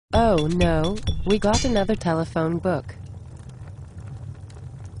Oh no, we got another telephone book.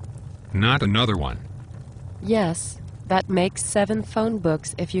 Not another one. Yes, that makes 7 phone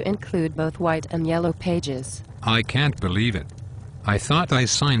books if you include both white and yellow pages. I can't believe it. I thought I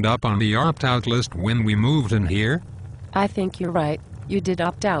signed up on the opt-out list when we moved in here. I think you're right, you did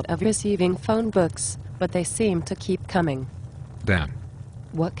opt out of receiving phone books, but they seem to keep coming. Damn.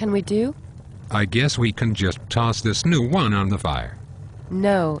 What can we do? I guess we can just toss this new one on the fire.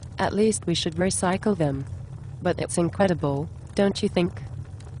 No, at least we should recycle them. But it's incredible, don't you think?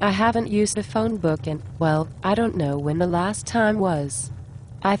 I haven't used a phone book in, well, I don't know when the last time was.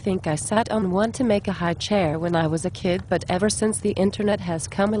 I think I sat on one to make a high chair when I was a kid, but ever since the internet has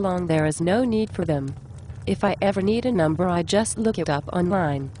come along there is no need for them. If I ever need a number I just look it up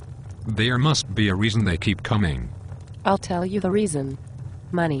online. There must be a reason they keep coming. I'll tell you the reason.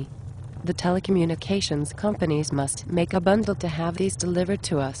 Money. The telecommunications companies must make a bundle to have these delivered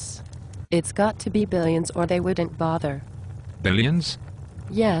to us. It's got to be billions or they wouldn't bother. Billions?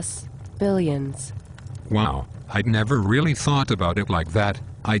 Yes, billions. Wow, I'd never really thought about it like that.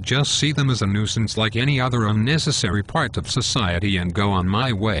 I just see them as a nuisance like any other unnecessary part of society and go on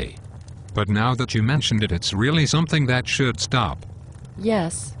my way. But now that you mentioned it, it's really something that should stop.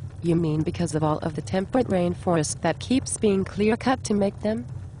 Yes, you mean because of all of the temperate rainforest that keeps being clear-cut to make them?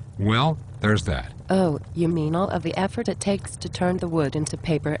 Well, there's that. Oh, you mean all of the effort it takes to turn the wood into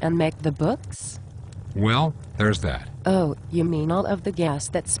paper and make the books? Well, there's that. Oh, you mean all of the gas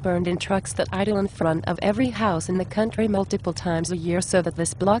that's burned in trucks that idle in front of every house in the country multiple times a year so that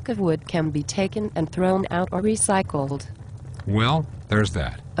this block of wood can be taken and thrown out or recycled? Well, there's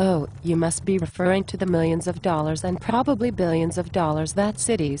that. Oh, you must be referring to the millions of dollars and probably billions of dollars that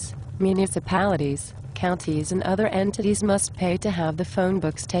cities, municipalities, counties and other entities must pay to have the phone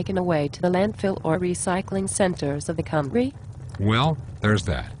books taken away to the landfill or recycling centers of the country? Well, there's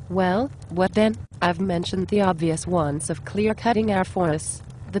that. Well, what then? I've mentioned the obvious ones of clear-cutting our forests,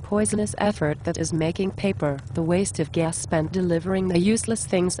 the poisonous effort that is making paper, the waste of gas spent delivering the useless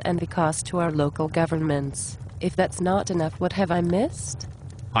things and the cost to our local governments. If that's not enough, what have I missed?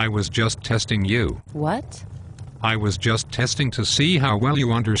 I was just testing you. What? I was just testing to see how well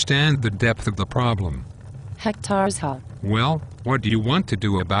you understand the depth of the problem. Hectares, huh? Well, what do you want to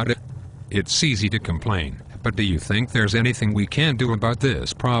do about it? It's easy to complain, but do you think there's anything we can do about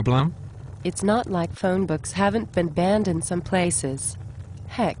this problem? It's not like phone books haven't been banned in some places.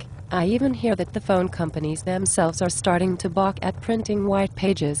 Heck, I even hear that the phone companies themselves are starting to balk at printing white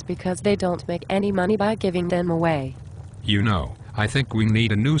pages because they don't make any money by giving them away. You know, I think we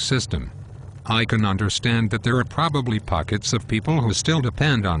need a new system. I can understand that there are probably pockets of people who still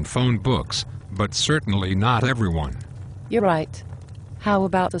depend on phone books, but certainly not everyone. You're right. How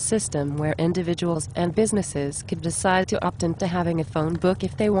about a system where individuals and businesses could decide to opt into having a phone book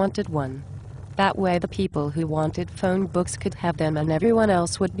if they wanted one? That way the people who wanted phone books could have them and everyone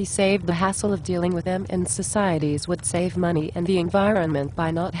else would be saved the hassle of dealing with them, and societies would save money and the environment by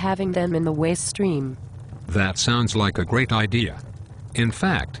not having them in the waste stream. That sounds like a great idea. In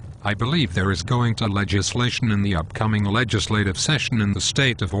fact, I believe there is going to legislation in the upcoming legislative session in the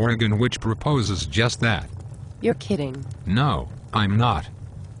state of Oregon which proposes just that. You're kidding. No, I'm not.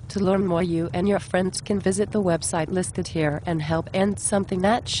 To learn more, you and your friends can visit the website listed here and help end something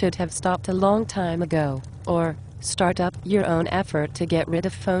that should have stopped a long time ago, or start up your own effort to get rid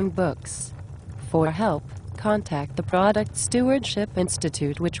of phone books. For help, contact the Product Stewardship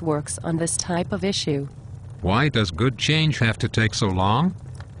Institute, which works on this type of issue. Why does good change have to take so long?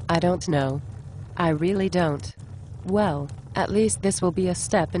 I don't know. I really don't. Well, at least this will be a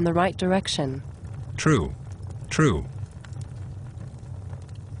step in the right direction. True. True.